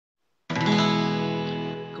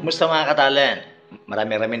Kumusta mga katalent?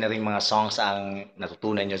 Marami-rami na rin mga songs ang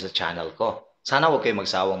natutunan nyo sa channel ko. Sana huwag kayong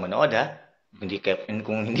magsawang manood ha.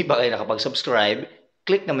 Kung hindi pa kayo nakapag-subscribe,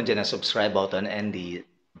 click naman dyan ang subscribe button and the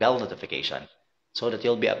bell notification so that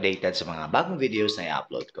you'll be updated sa mga bagong videos na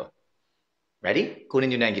i-upload ko. Ready? Kunin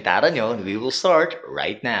nyo na yung gitara nyo and we will start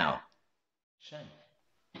right now.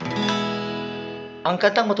 Ang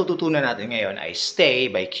kantang matututunan natin ngayon ay Stay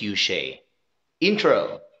by Cushe.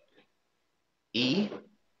 Intro. E.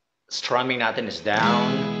 Strumming natin is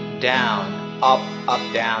down, down, up, up,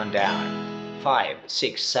 down, down. 5,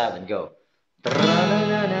 6, 7, go.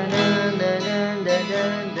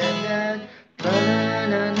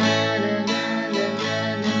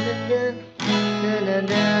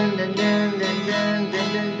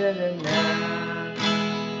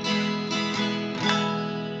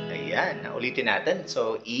 Ayan, ulitin natin.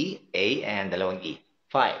 So, E, A, and dalawang E.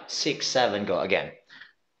 5, 6, 7, go. Again.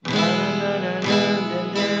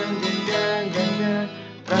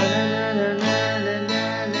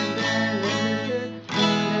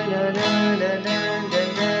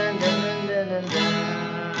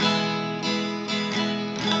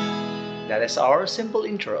 That is our simple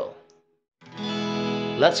intro.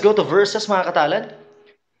 Let's go to verses mga katalent.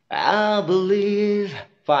 I believe.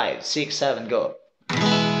 5, 6, 7, go.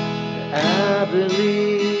 I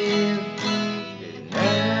believe.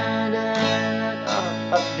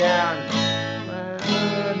 Up, up, down.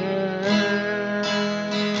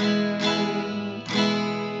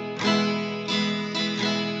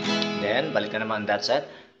 Then, balik na naman that set.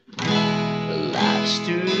 Life's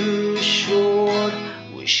too short.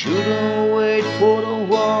 We shouldn't wait for the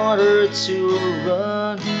water to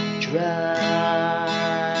run dry.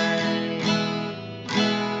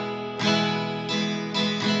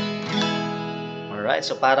 Alright,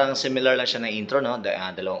 so parang similar lang siya na intro, no?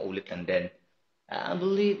 Dalawang ulit lang din. I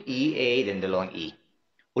believe E, A, then dalawang E.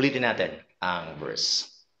 Ulitin natin ang verse.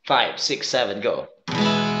 5, 6, 7, go.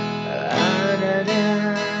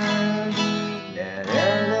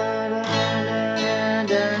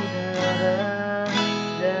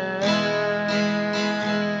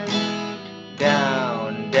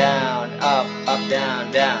 Down, down, up, up,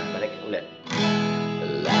 down, down. Balik ulit.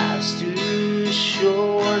 Life's too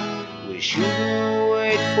short. We shouldn't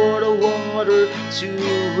wait for the water to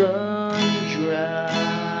run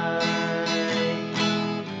dry.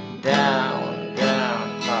 Down, down,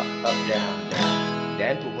 up, up, down, down.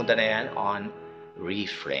 Then pupunta na yan on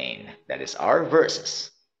refrain. That is our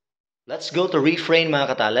verses. Let's go to refrain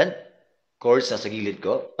mga katalent. Chords na sa gilid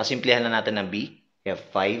ko. Pasimplihan na natin ang B. We have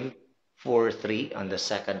 5, 4, 3 on the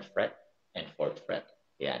 2nd fret and 4th fret.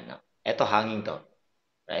 Yan. No? Ito hanging to.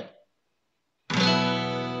 Right?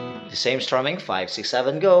 The same strumming. 5, 6,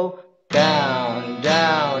 7, go. Down,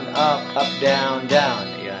 down, up, up, down, down.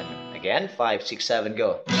 Ayan. Again. 5, 6, 7,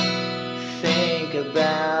 go. Think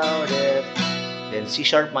about it. Then C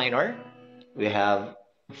sharp minor. We have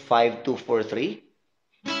 5, 2, 4, 3.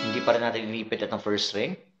 Hindi pa rin natin inipit itong first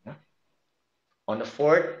string. On the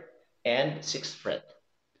 4th and 6th fret.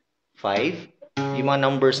 5. Yung mga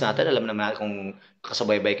numbers natin, alam naman kung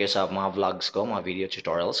kasabaybay kayo sa mga vlogs ko, mga video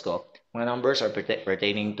tutorials ko. Mga numbers are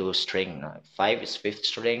pertaining to string. 5 is 5th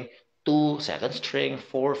string, 2, 2nd string,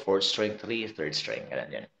 4, 4th string, 3, 3rd string. Ganun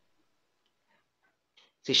yan.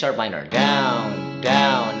 C sharp minor. Down,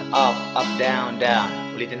 down, up, up, down,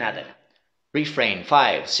 down. Ulitin natin. Refrain.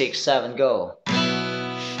 5, 6, 7, go.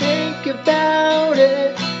 Think about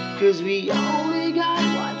it, 'cause we only got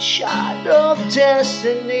one shot of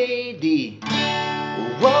destiny. D.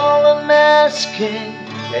 All I'm asking,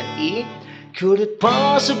 that E. Could it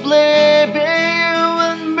possibly be you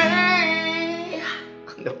and me?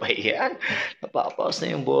 Ano ba yan? Napapaus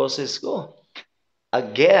na yung boses ko.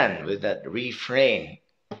 Again, with that refrain.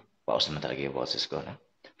 Paus naman talaga yung boses ko, no?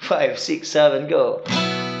 5, 6, 7, go.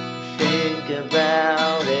 Think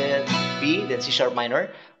about it. B, then C sharp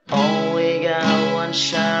minor. Only got one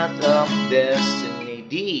shot of destiny.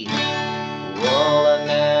 D. All I'm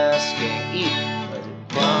asking. E. Could it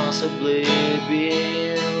possibly be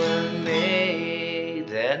you and me?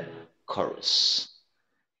 Then chorus.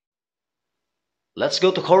 Let's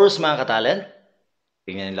go to chorus mga katalent.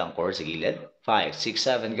 Tingnan nila ang chorus sa gilid. 5, 6,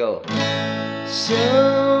 7, go. So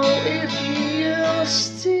if you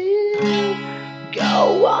still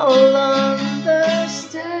go, I'll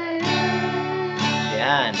understand.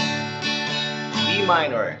 Yan. B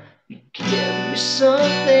minor. Give me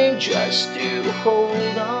something just to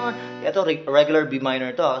hold on. Ito, regular B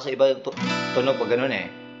minor to. Kasi iba yung tunog pag ganun eh.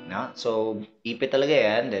 No? So, ipit talaga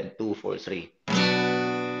yan. Then 2, 4, 3.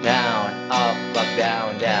 Down, up,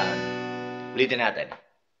 down, down. Ulitin natin.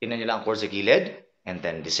 Tingnan nyo lang ang chord sa gilid. And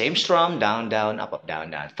then the same strum, down, down, up,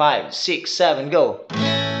 down, down. 5, 6, 7, go.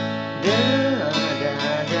 Dun, dun,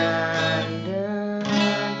 dun, dun,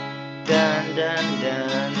 dun,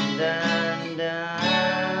 dun, dun,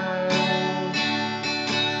 dun.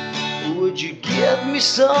 Would you give me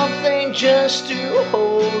something just to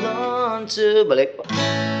hold on to? Balik pa.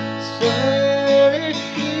 So if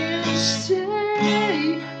you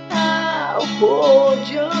stay, I'll hold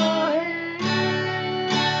your hand.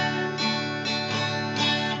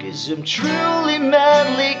 'Cause I'm truly,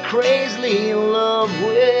 madly, crazily in love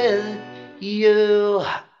with you.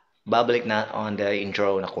 Babalik na on the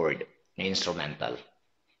intro na chord, na instrumental.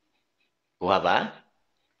 Kuha ba?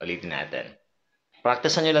 Ulitin natin.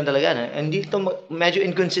 Practicean nyo lang talaga. No? And dito, medyo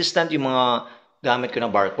inconsistent yung mga gamit ko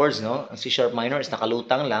na bar chords, no? Ang C sharp minor is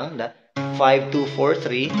nakalutang lang. 5, 2, 4,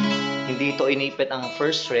 3. Hindi ito inipit ang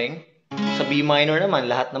first string. Sa B minor naman,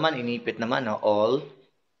 lahat naman inipit naman, no? All.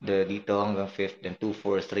 Dito hanggang 5th, then 2,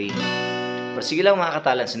 4, 3. Pero sige lang mga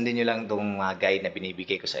katalan, sundin nyo lang itong guide na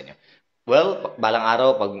binibigay ko sa inyo. Well, balang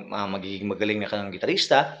araw, pag magiging magaling na kang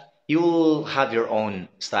gitarista, you will have your own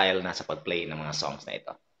style na sa pag-play ng mga songs na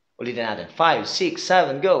ito. Ulitin natin. 5, 6,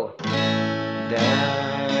 7, go!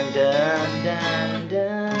 Dan, dan, dan,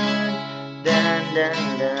 dan, dan, dan, dan,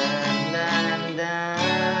 dan, dan.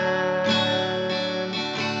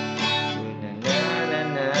 Dan, dan,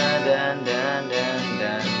 dan, dan, dan, dan, dan,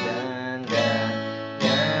 dan, dan, dan, dan, dan.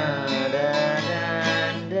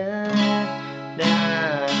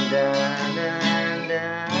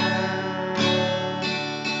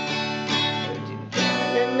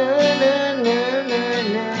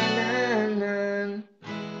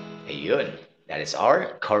 Ayun, that is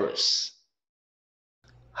our chorus.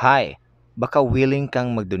 Hi, baka willing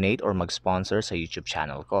kang mag-donate or mag-sponsor sa YouTube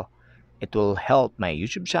channel ko. It will help my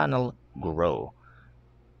YouTube channel grow.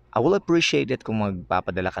 I will appreciate it kung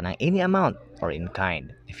magpapadala ka ng any amount or in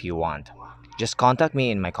kind if you want. Just contact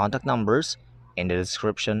me in my contact numbers in the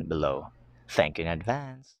description below. Thank you in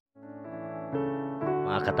advance.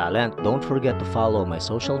 Mga katalent, don't forget to follow my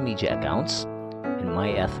social media accounts in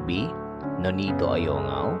my FB, Nonito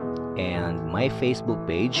Ayongao, and my Facebook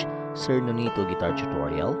page, Sir Nonito Guitar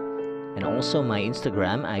Tutorial, and also my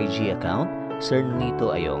Instagram IG account, Sir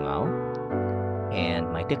Nonito Ayongao,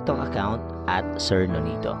 and my TikTok account at Sir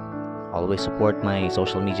Nonito. Always support my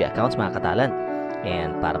social media accounts mga katalan,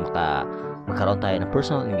 and para magkaroon tayo ng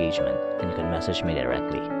personal engagement, and you can message me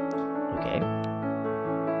directly. Okay?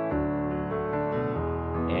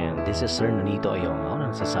 And this is Sir Nonito Ayongao na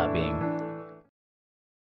nagsasabing,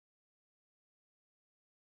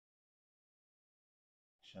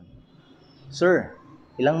 Sir,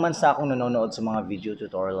 ilang months na akong nanonood sa mga video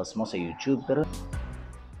tutorials mo sa YouTube, pero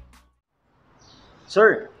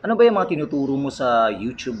Sir, ano ba yung mga tinuturo mo sa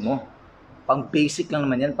YouTube mo? Pang basic lang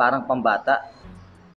naman yan, parang pambata.